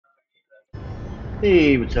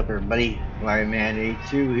Hey, what's up everybody?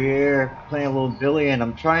 Man82 here, playing a little Billy, and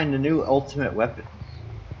I'm trying the new ultimate weapon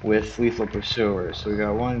with Lethal Pursuer. So we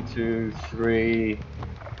got 1, 2, 3, at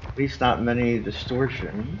least not many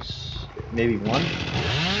distortions. Maybe one?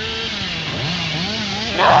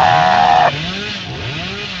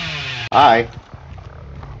 Hi.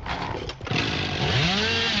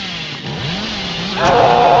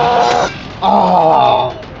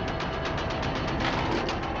 Oh!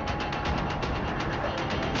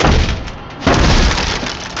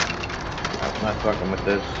 I'm not fucking with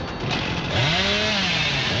this.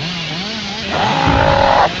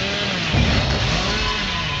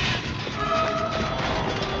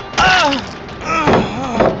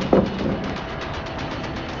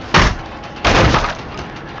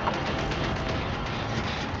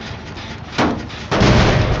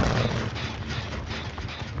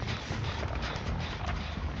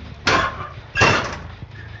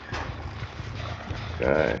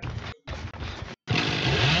 Okay.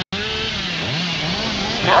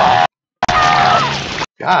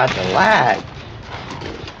 God, the lag!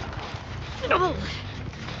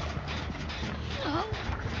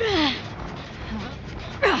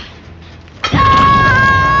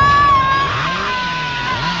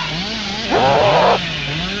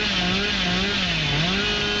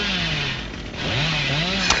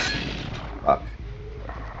 Fuck.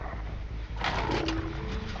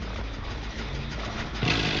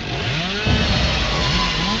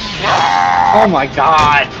 Oh my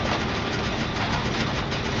god!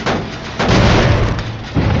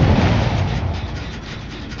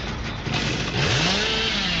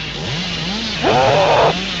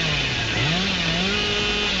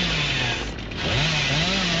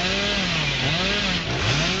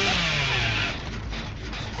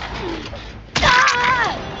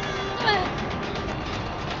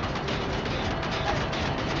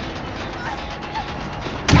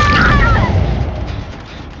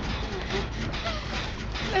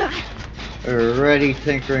 Already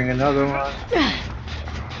tinkering another one.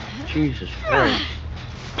 Jesus Christ.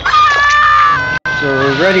 So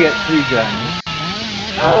we're already at 3 guns.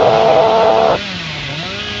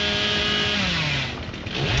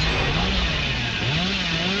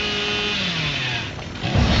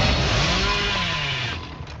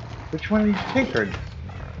 Which one is tinkered?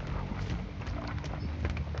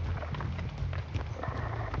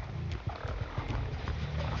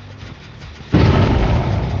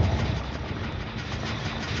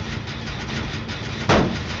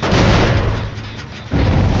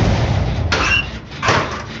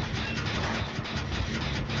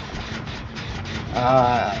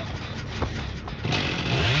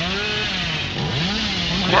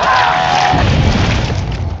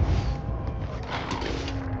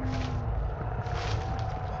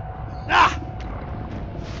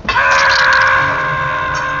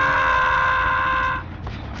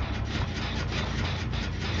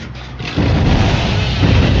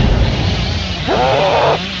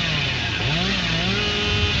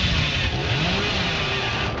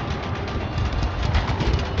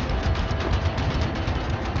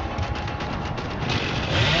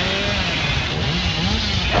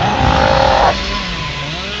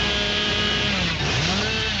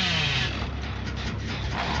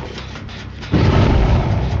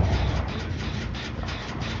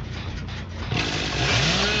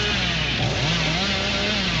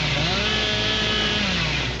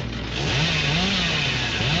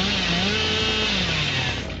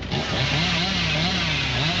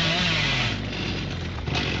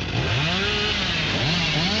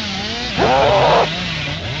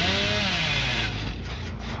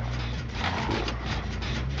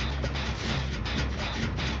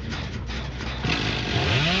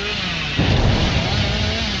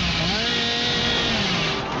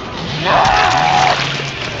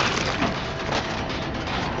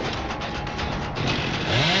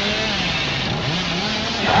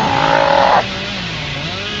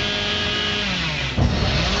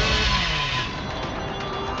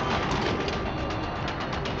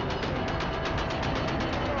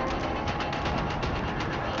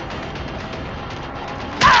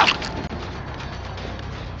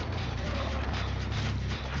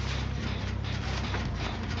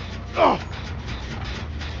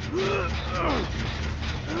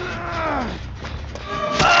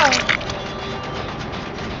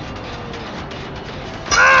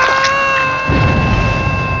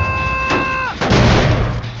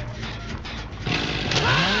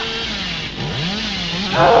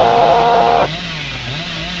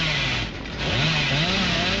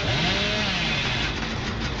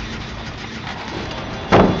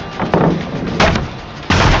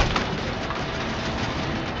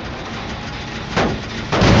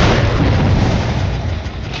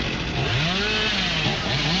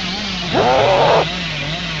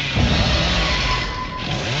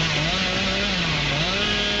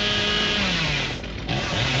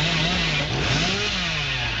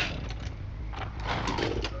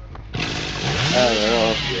 Oh, they're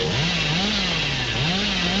all here.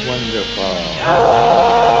 Wonderful.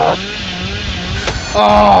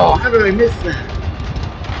 Oh, how did I miss that?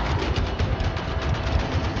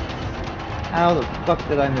 How the fuck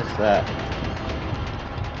did I miss that?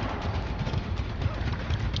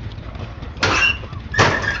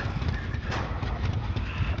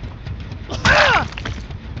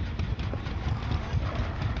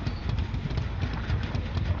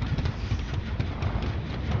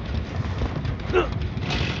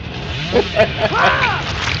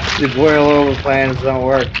 The boil over plans don't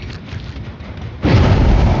work.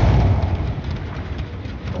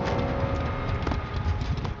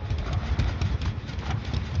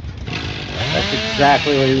 That's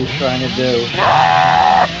exactly what he was trying to do.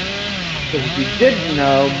 Because if you didn't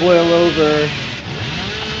know, boil over.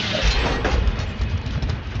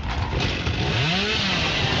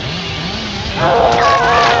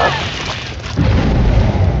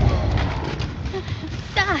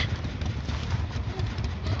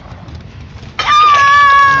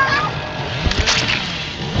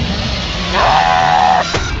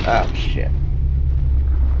 Oh shit.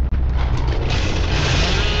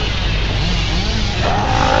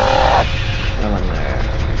 Come on there.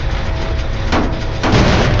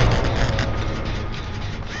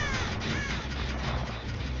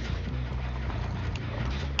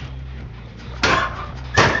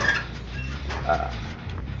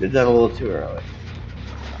 Did that a little too early.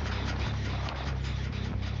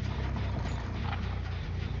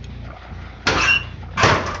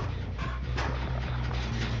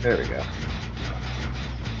 There we go.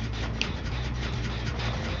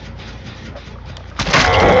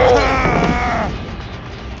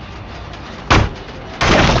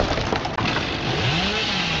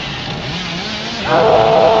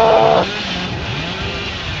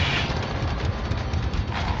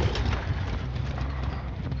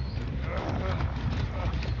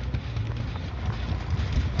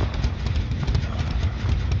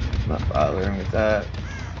 Not bothering with that.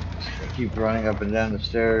 Just gonna keep running up and down the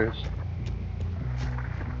stairs.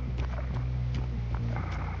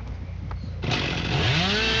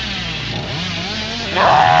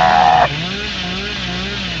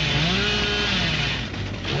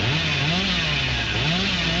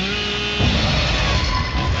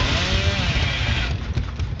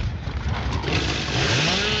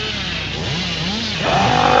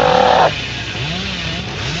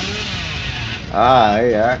 Ah, there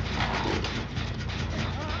you are.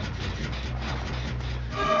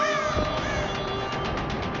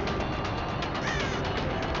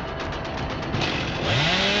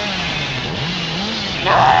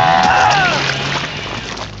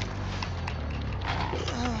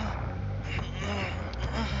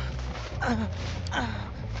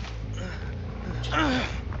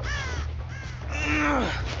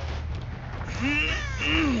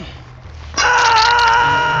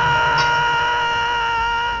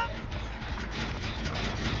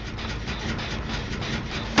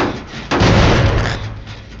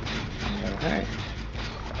 Okay.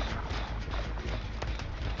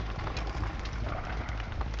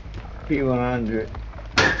 P100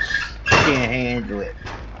 can't handle it.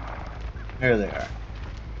 There they are.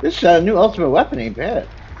 This new ultimate weapon ain't bad.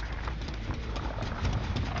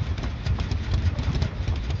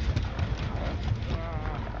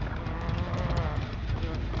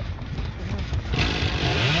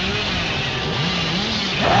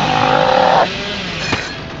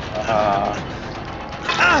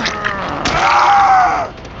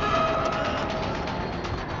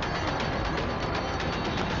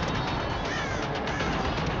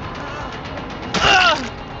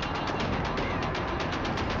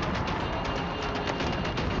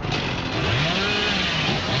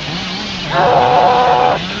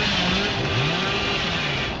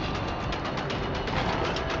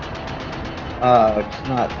 It's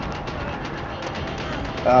not.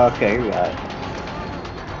 Okay, we got it.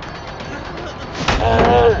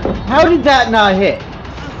 How did that not hit?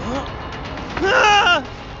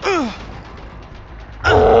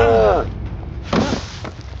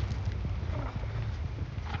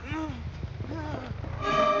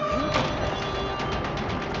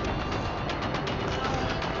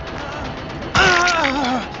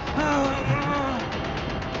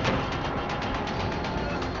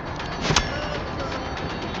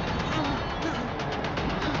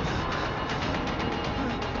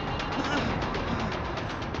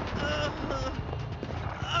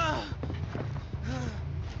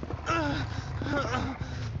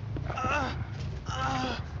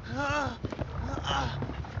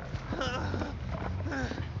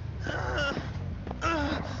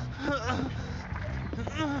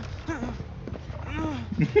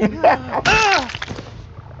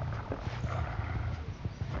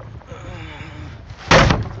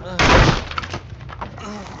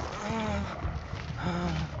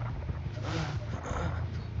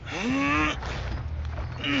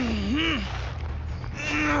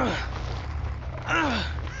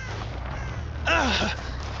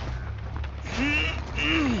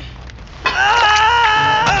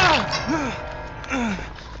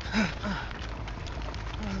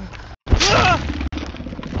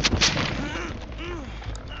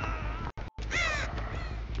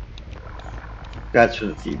 That's for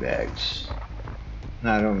the tea bags.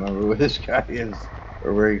 I don't remember where this guy is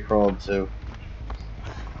or where he crawled to.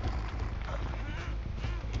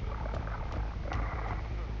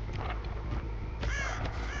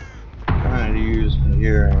 Trying to use my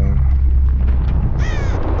hearing.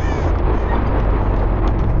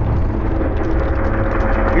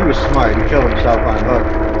 He was smart. He killed himself on hook,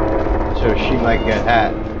 so she might get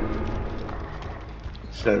hat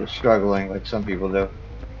instead of struggling like some people do.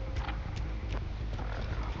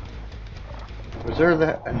 Was there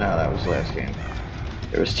that? No, that was last game.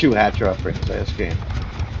 There was 2 hat droppings last game.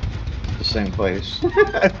 The same place.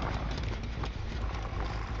 I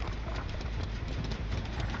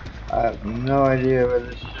have no idea where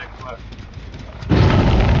this chick went.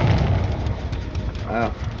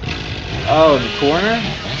 Oh. Oh, in the corner?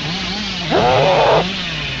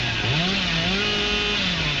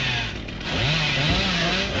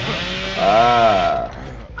 Ah.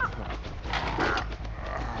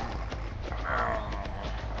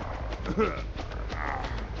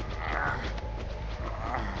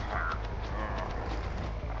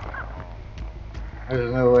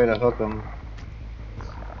 There's no way to hook him.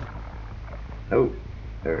 Nope.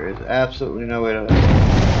 There is absolutely no way to hook him.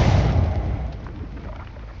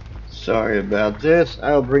 Sorry about this.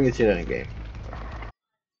 I'll bring it to the end game.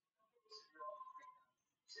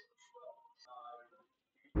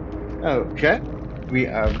 Okay. We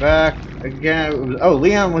are back again. Oh,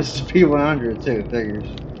 Leon was the P100 too. Figures.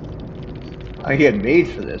 I get made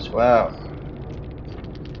for this. Wow.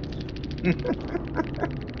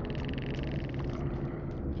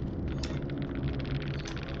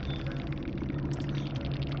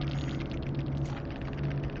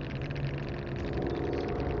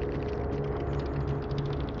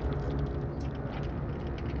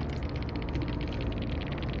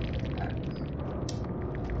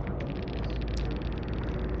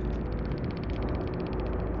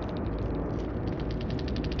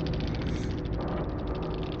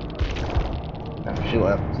 Oh, she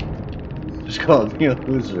left. Just called me a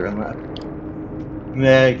loser and left.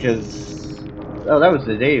 Yeah, because oh, that was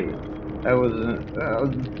the David. That wasn't.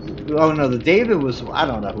 Oh no, the David was. I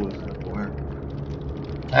don't know who was in the corner.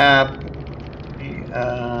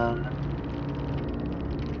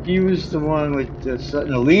 He was the one with the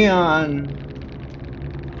no, Leon.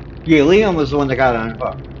 Yeah, Leon was the one that got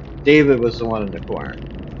unhooked. David was the one in the corner.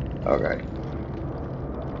 Okay.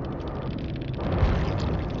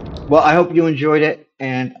 Well, I hope you enjoyed it,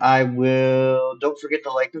 and I will. Don't forget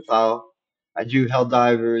to like and follow. I do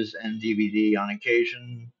Helldivers and DVD on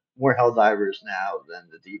occasion. More Helldivers now than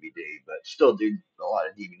the DVD, but still do a lot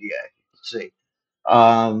of DVD. Let's see.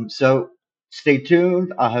 So stay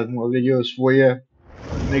tuned. I'll have more videos for you.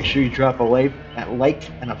 Make sure you drop a like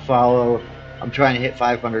and a follow. I'm trying to hit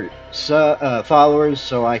 500 followers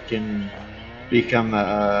so I can become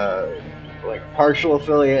like a partial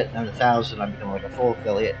affiliate, and 1,000 I become like a full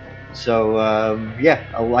affiliate. So yeah,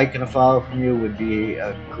 a like and a follow from you would be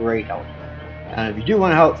a great help. And if you do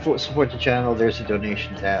want to help support the channel, there's a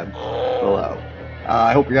donation tab below.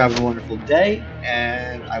 I hope you're having a wonderful day,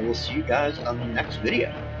 and I will see you guys on the next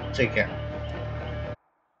video. Take care.